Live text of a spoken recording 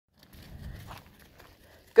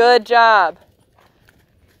Good job.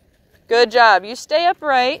 Good job. You stay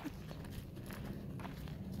upright.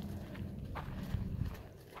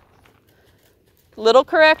 Little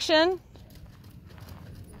correction.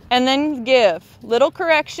 And then give. Little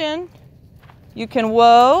correction. You can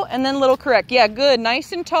whoa and then little correct. Yeah, good.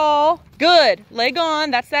 Nice and tall. Good. Leg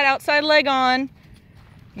on. That's that outside leg on.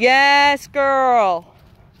 Yes, girl.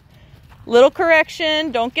 Little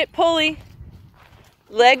correction. Don't get pulley.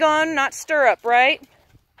 Leg on, not stirrup, right?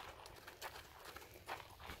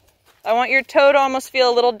 I want your toe to almost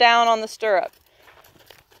feel a little down on the stirrup.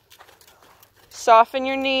 Soften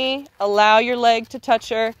your knee. Allow your leg to touch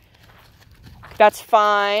her. That's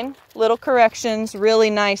fine. Little corrections. Really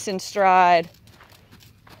nice in stride.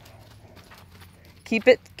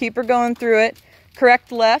 Keep her going through it.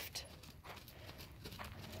 Correct left.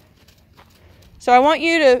 So I want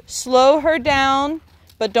you to slow her down,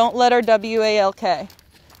 but don't let her walk.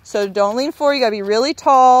 So don't lean forward. You gotta be really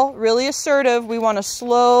tall, really assertive. We want to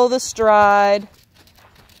slow the stride.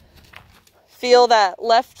 Feel that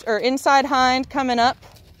left or inside hind coming up.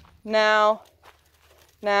 Now.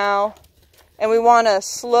 And we want to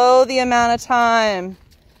slow the amount of time.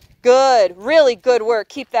 Good. Really good work.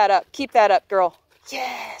 Keep that up. Keep that up, girl.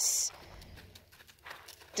 Yes.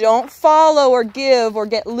 Don't follow or give or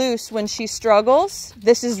get loose when she struggles.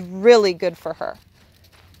 This is really good for her.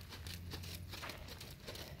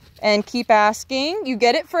 And keep asking. You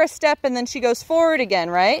get it for a step and then she goes forward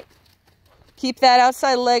again, right? Keep that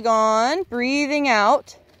outside leg on. Breathing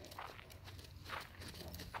out.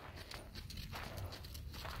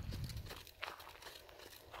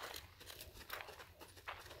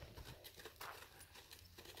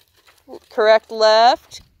 Correct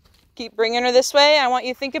left. Keep bringing her this way. I want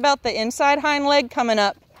you to think about the inside hind leg coming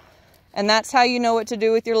up. And that's how you know what to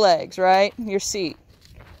do with your legs, right? Your seat.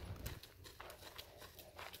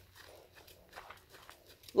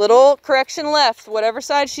 Little correction left, whatever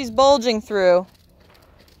side she's bulging through.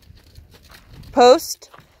 Post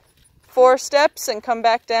 4 steps and come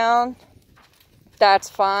back down. That's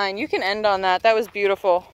fine. You can end on that. That was beautiful.